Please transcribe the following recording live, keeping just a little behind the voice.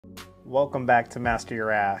Welcome back to Master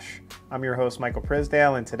Your Ash. I'm your host Michael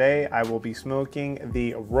Prisdale, and today I will be smoking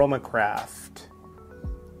the RoMa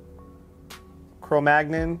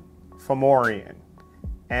CroMagnon Fomorian.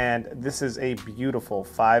 And this is a beautiful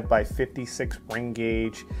 5x56 ring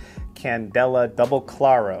gauge Candela Double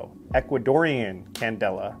Claro Ecuadorian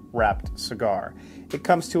Candela wrapped cigar. It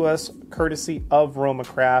comes to us courtesy of RoMa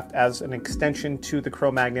Craft as an extension to the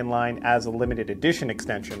CroMagnon line, as a limited edition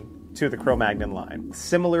extension to the CroMagnon line.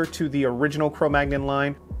 Similar to the original CroMagnon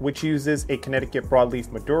line, which uses a Connecticut broadleaf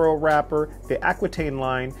Maduro wrapper, the Aquitaine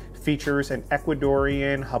line features an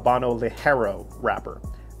Ecuadorian Habano Ligero wrapper.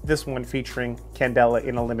 This one featuring Candela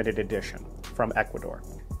in a limited edition from Ecuador.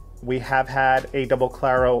 We have had a Double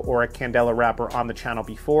Claro or a Candela wrapper on the channel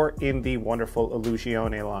before in the wonderful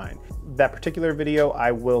Illusione line. That particular video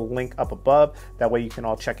I will link up above. That way you can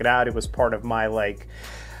all check it out. It was part of my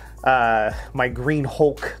my Green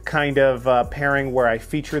Hulk kind of pairing where I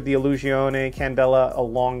featured the Illusione Candela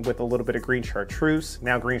along with a little bit of Green Chartreuse.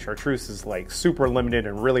 Now Green Chartreuse is like super limited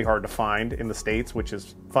and really hard to find in the States, which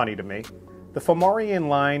is funny to me. The Fomorian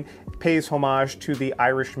line pays homage to the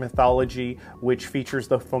Irish mythology, which features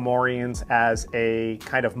the Fomorians as a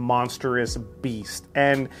kind of monstrous beast.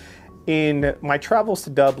 And in my travels to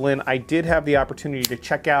Dublin, I did have the opportunity to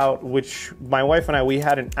check out, which my wife and I, we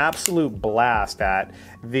had an absolute blast at,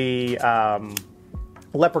 the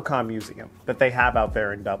Leprechaun Museum that they have out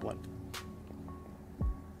there in Dublin.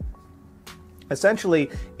 Essentially,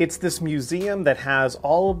 it's this museum that has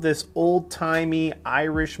all of this old-timey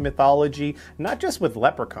Irish mythology, not just with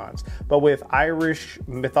leprechauns, but with Irish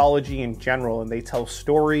mythology in general. And they tell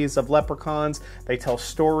stories of leprechauns, they tell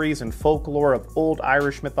stories and folklore of old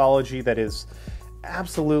Irish mythology that is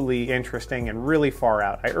absolutely interesting and really far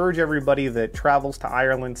out. I urge everybody that travels to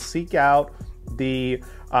Ireland, seek out the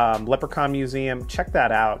Leprechaun Museum, check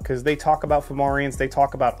that out, because they talk about Fomorians, they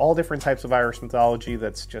talk about all different types of Irish mythology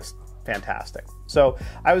that's just fantastic. So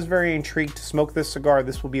I was very intrigued to smoke this cigar.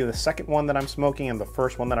 This will be the second one that I'm smoking and the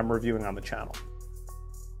first one that I'm reviewing on the channel.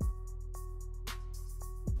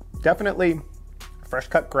 Definitely fresh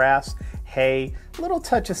cut grass, hay, a little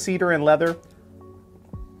touch of cedar and leather,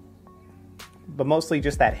 but mostly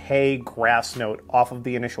just that hay grass note off of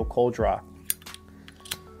the initial cold draw.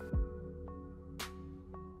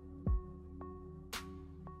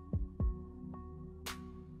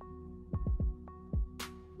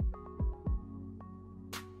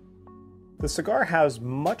 The cigar has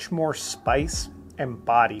much more spice and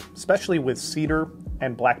body, especially with cedar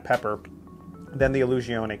and black pepper, than the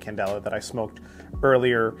Illusione Candela that I smoked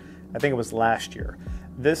earlier, I think it was last year.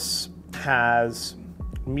 This has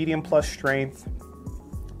medium plus strength,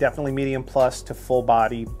 definitely medium plus to full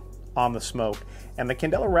body on the smoke. And the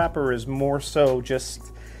Candela wrapper is more so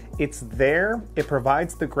just, it's there, it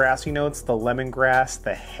provides the grassy notes, the lemongrass,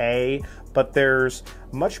 the hay, but there's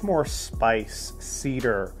much more spice,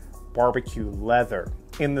 cedar, barbecue, leather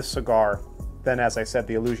in the cigar than, as I said,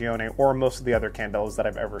 the Illusione or most of the other Candelas that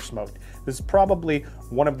I've ever smoked. This is probably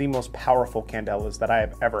one of the most powerful Candelas that I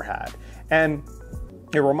have ever had. And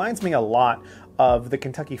it reminds me a lot of the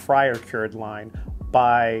Kentucky Friar Cured line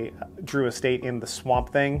by Drew Estate in the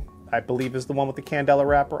Swamp Thing, I believe is the one with the Candela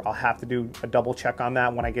wrapper. I'll have to do a double check on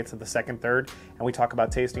that when I get to the second third and we talk about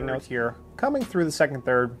tasting notes here. Coming through the second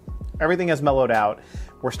third, everything has mellowed out.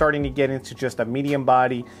 We're starting to get into just a medium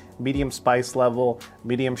body, medium spice level,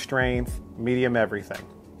 medium strength, medium everything.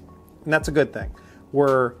 And that's a good thing.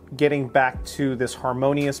 We're getting back to this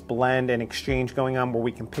harmonious blend and exchange going on where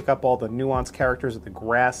we can pick up all the nuanced characters of the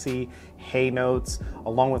grassy hay notes,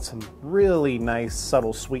 along with some really nice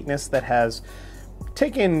subtle sweetness that has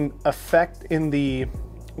taken effect in the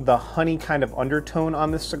honey kind of undertone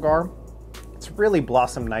on this cigar. It's really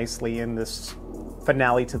blossomed nicely in this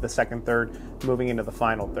finale to the second third, moving into the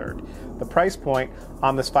final third. The price point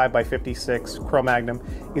on this 5x56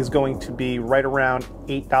 CroMagnon is going to be right around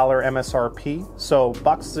 $8 MSRP. So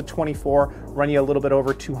boxes of 24 run you a little bit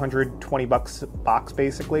over 220 bucks a box,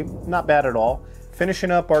 basically. Not bad at all.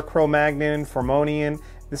 Finishing up our CroMagnon Fomorian.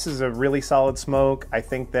 This is a really solid smoke. I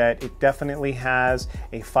think that it definitely has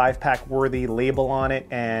a 5-pack worthy label on it,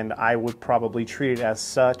 and I would probably treat it as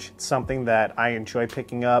such. It's something that I enjoy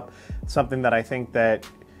picking up, something that I think that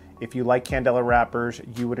if you like Candela wrappers,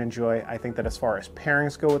 you would enjoy. I think that as far as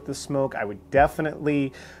pairings go with this smoke, I would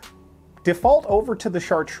definitely default over to the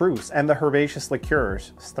chartreuse and the herbaceous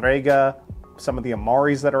liqueurs, Strega, some of the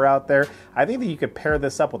Amaris that are out there. I think that you could pair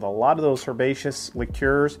this up with a lot of those herbaceous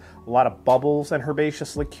liqueurs, a lot of bubbles and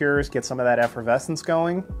herbaceous liqueurs, get some of that effervescence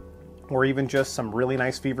going, or even just some really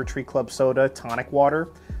nice Fever Tree Club soda, tonic water.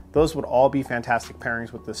 Those would all be fantastic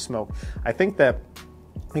pairings with this smoke. I think that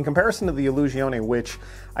In comparison to the Illusione, which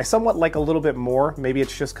I somewhat like a little bit more, maybe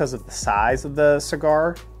it's just because of the size of the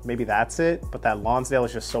cigar, maybe that's it, but that Lonsdale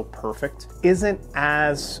is just so perfect, it isn't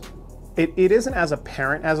as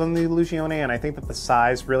apparent as on the Illusione, and I think that the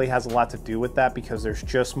size really has a lot to do with that because there's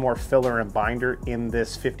just more filler and binder in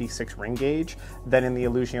this 56 ring gauge than in the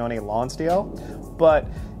Illusione Lonsdale, but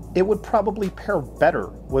it would probably pair better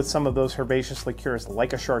with some of those herbaceous liqueurs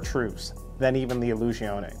like a chartreuse than even the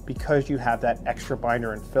Illusione, because you have that extra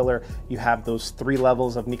binder and filler, you have those 3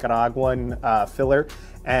 levels of Nicaraguan filler,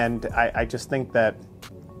 and I just think that,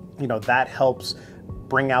 you know, that helps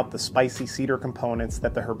bring out the spicy cedar components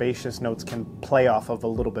that the herbaceous notes can play off of a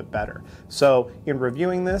little bit better. So in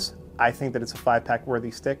reviewing this, I think that it's a 5-pack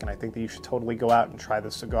worthy stick, and I think that you should totally go out and try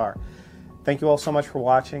this cigar. Thank you all so much for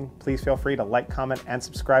watching. Please feel free to like, comment, and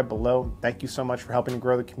subscribe below. Thank you so much for helping to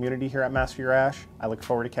grow the community here at Master Your Ash. I look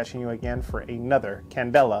forward to catching you again for another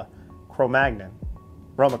Candela CroMagnon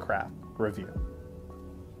RoMa Craft review.